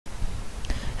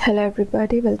Hello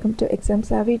everybody, welcome to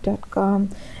examsavvy.com.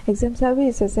 ExamSavvy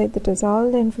is a site that has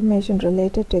all the information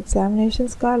related to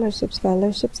examinations, scholarships,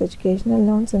 fellowships, educational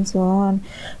loans and so on.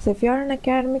 So if you are an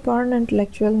academic or an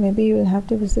intellectual, maybe you will have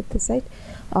to visit the site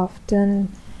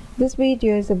often. This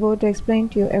video is about to explain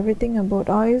to you everything about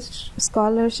Ayush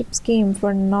scholarship scheme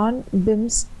for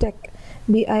non-BIMSTEC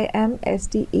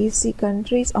BIMSTEC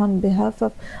countries on behalf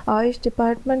of Ayush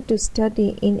department to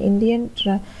study in Indian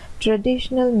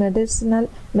traditional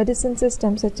medicine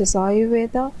systems such as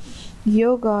Ayurveda,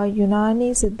 Yoga,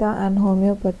 Unani, Siddha and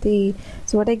Homeopathy.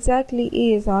 So what exactly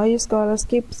is Ayush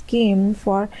scholarship scheme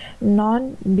for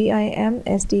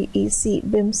non-BIMSTEC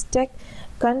BIMSTEC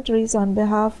countries on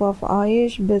behalf of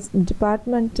Ayush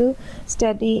department to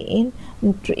study in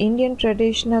Indian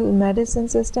traditional medicine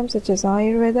systems such as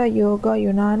Ayurveda, Yoga,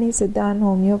 Unani, Siddha and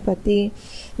Homeopathy.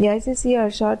 The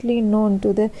ICCR, shortly known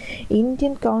to the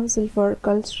Indian Council for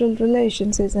Cultural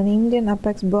Relations, is an Indian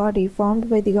apex body formed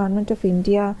by the Government of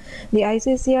India. The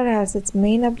ICCR has its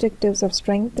main objectives of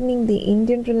strengthening the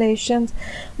Indian relations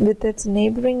with its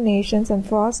neighboring nations and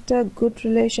foster good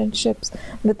relationships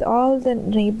with all the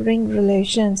neighboring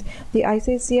relations. The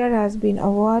ICCR has been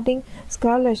awarding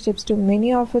scholarships to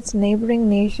many of its neighboring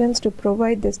nations to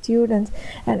provide the students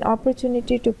an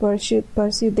opportunity to pursue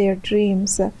their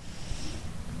dreams. The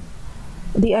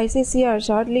ICCR,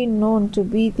 shortly known to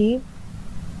be the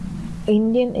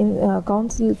Indian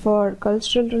Council for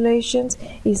Cultural Relations,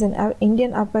 is an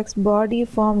Indian apex body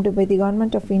formed by the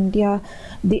Government of India.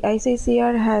 The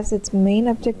ICCR has its main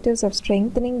objectives of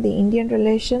strengthening the Indian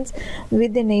relations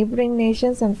with the neighboring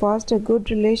nations and foster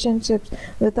good relationships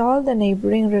with all the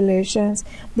neighboring relations.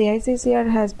 The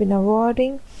ICCR has been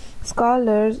awarding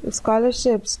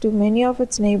scholarships to many of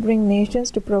its neighboring nations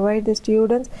to provide the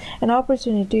students an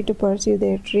opportunity to pursue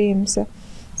their dreams.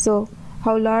 So,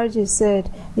 how large is it?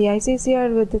 The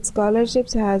ICCR with its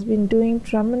scholarships has been doing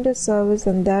tremendous service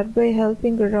and thereby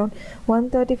helping around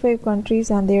 135 countries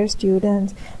and their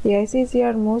students. The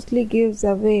ICCR mostly gives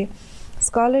away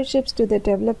scholarships to the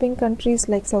developing countries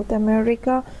like South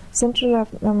America, Central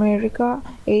America,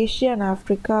 Asia and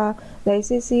Africa. The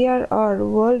ICCR are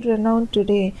world-renowned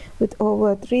today with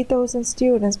over 3,000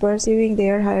 students pursuing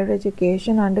their higher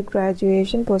education,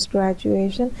 undergraduation,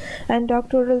 post-graduation and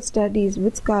doctoral studies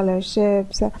with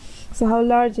scholarships. So how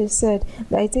large is it?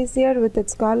 The ICCR with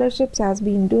its scholarships has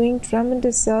been doing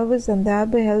tremendous service and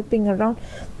thereby helping around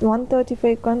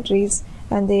 135 countries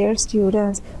and their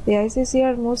students. The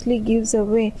ICCR mostly gives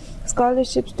away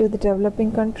scholarships to the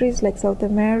developing countries like South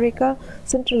America,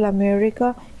 Central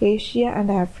America, Asia and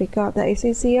Africa. The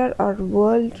ICCR are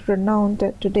world-renowned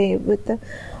today with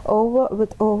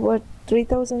over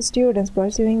 3,000 students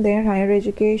pursuing their higher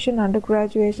education,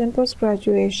 undergraduation,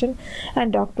 post-graduation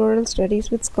and doctoral studies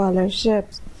with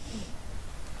scholarships.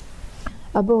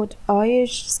 About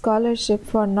Ayush scholarship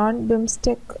for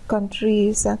non-BIMSTEC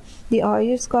countries. The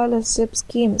Ayush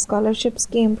scholarship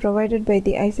scheme provided by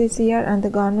the ICCR and the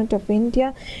Government of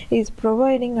India is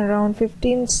providing around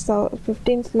 15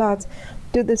 slots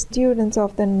to the students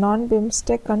of the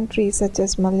non-BIMSTEC countries such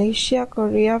as Malaysia,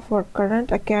 Korea for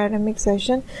current academic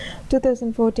session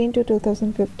 2014 to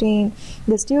 2015.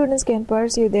 The students can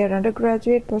pursue their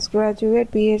undergraduate,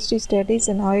 postgraduate, PhD studies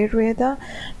in Ayurveda,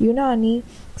 Unani,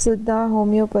 Siddha,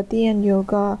 Homeopathy and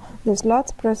Yoga. The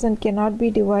slots present cannot be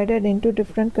divided into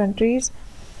different countries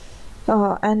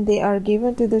and they are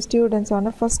given to the students on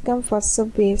a first-come,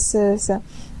 first-served basis.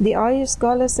 The Ayush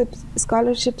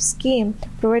scholarship scheme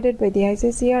provided by the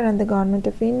ICCR and the Government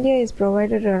of India is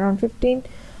providing around 15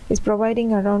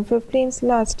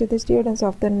 slots to the students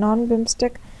of the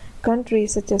non-BIMSTEC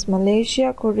countries such as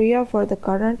Malaysia, Korea for the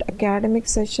current academic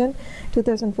session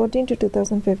 2014 to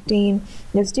 2015.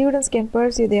 The students can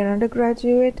pursue their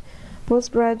undergraduate,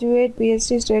 postgraduate,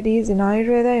 PhD studies in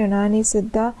Ayurveda, Unani,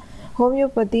 Siddha,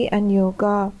 Homeopathy and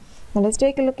Yoga. Now let's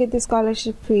take a look at the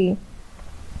scholarship fee.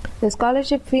 The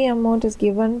scholarship fee amount is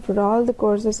given for all the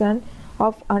courses and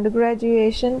of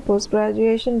undergraduation,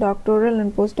 postgraduation, doctoral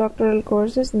and postdoctoral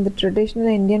courses in the traditional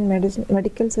Indian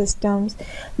medical systems.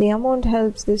 The amount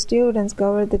helps the students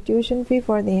cover the tuition fee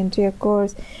for the entire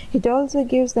course. It also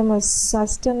gives them a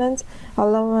sustenance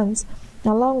allowance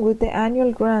along with the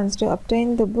annual grants to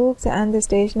obtain the books and the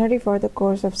stationery for the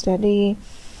course of study.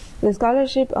 The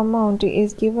scholarship amount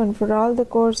is given for all the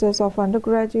courses of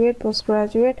undergraduate,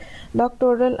 postgraduate,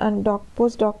 doctoral and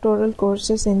postdoctoral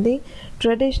courses in the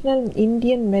traditional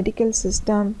Indian medical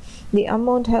system. The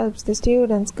amount helps the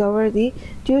students cover the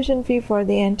tuition fee for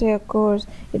the entire course.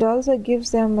 It also gives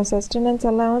them a sustenance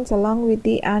allowance along with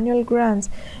the annual grants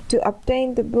to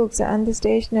obtain the books and the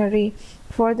stationery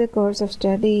for the course of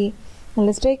study. Now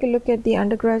let's take a look at the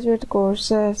undergraduate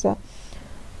courses.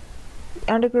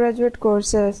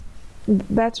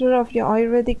 Bachelor of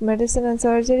Ayurvedic Medicine and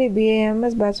Surgery,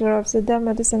 BAMS, Bachelor of Siddha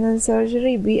Medicine and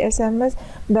Surgery, BSMS,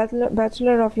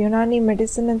 Bachelor of Unani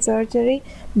Medicine and Surgery,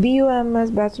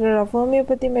 BUMS, Bachelor of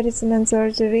Homeopathy Medicine and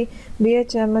Surgery,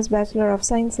 BHMS, Bachelor of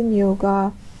Science and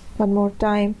Yoga. One more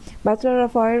time. Bachelor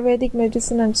of Ayurvedic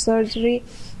Medicine and Surgery,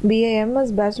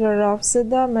 BAMS, Bachelor of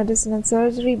Siddha Medicine and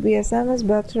Surgery, BSMS,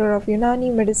 Bachelor of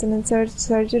Unani Medicine and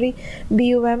Surgery,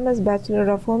 BUMS, Bachelor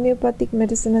of Homeopathic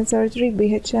Medicine and Surgery,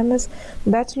 BHMS,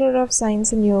 Bachelor of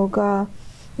Science and Yoga.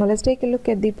 Now let's take a look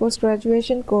at the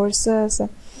post-graduation courses.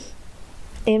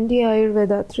 MD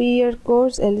Ayurveda 3-year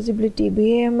course eligibility,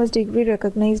 BAMS degree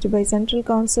recognized by Central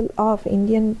Council of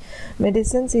Indian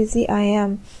Medicine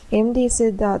CCIM. MD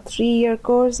Siddha 3-year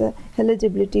course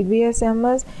eligibility,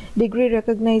 BSMS degree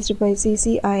recognized by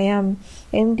CCIM.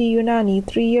 MD Unani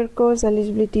 3-year course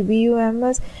eligibility,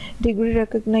 BUMS degree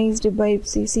recognized by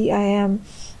CCIM.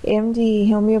 MD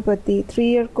Homeopathy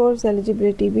 3-year course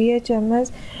eligibility,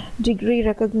 BHMS degree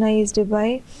recognized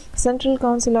by Central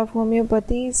Council of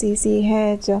Homeopathy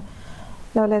CCH.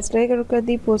 Now let's take a look at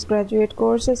the postgraduate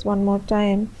courses one more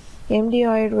time. MD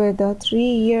Ayurveda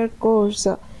 3-year course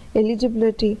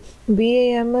eligibility,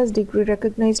 BAMS degree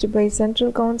recognized by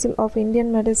Central Council of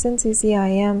Indian Medicine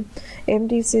CCIM.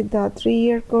 MD Siddha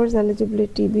 3-year course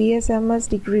eligibility, BSMS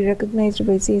degree recognized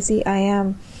by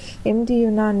CCIM. MD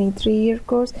Unani 3-year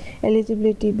course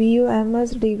eligibility,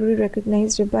 BUMS degree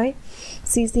recognized by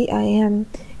CCIM.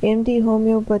 MD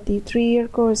Homeopathy 3-year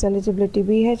course eligibility,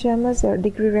 BHMS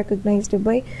degree recognized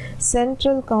by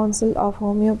Central Council of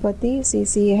Homeopathy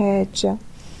CCH.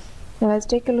 Now let's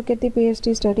take a look at the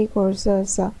PhD study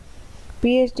courses.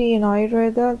 PhD in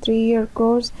Ayurveda 3-year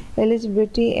course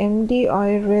eligibility, MD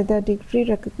Ayurveda degree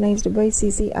recognized by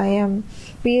CCIM.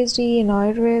 PhD in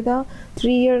Ayurveda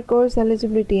 3-year course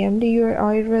eligibility, MD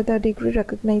Ayurveda degree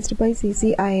recognized by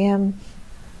CCIM.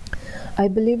 I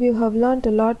believe you have learned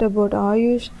a lot about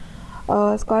Ayush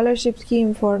scholarship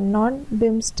scheme for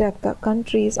non-BIMSTEC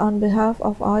countries on behalf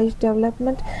of Ayush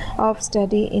development of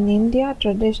study in India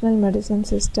traditional medicine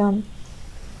system.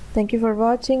 Thank you for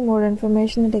watching. More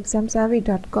information at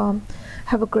examsavvy.com.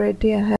 Have a great day ahead.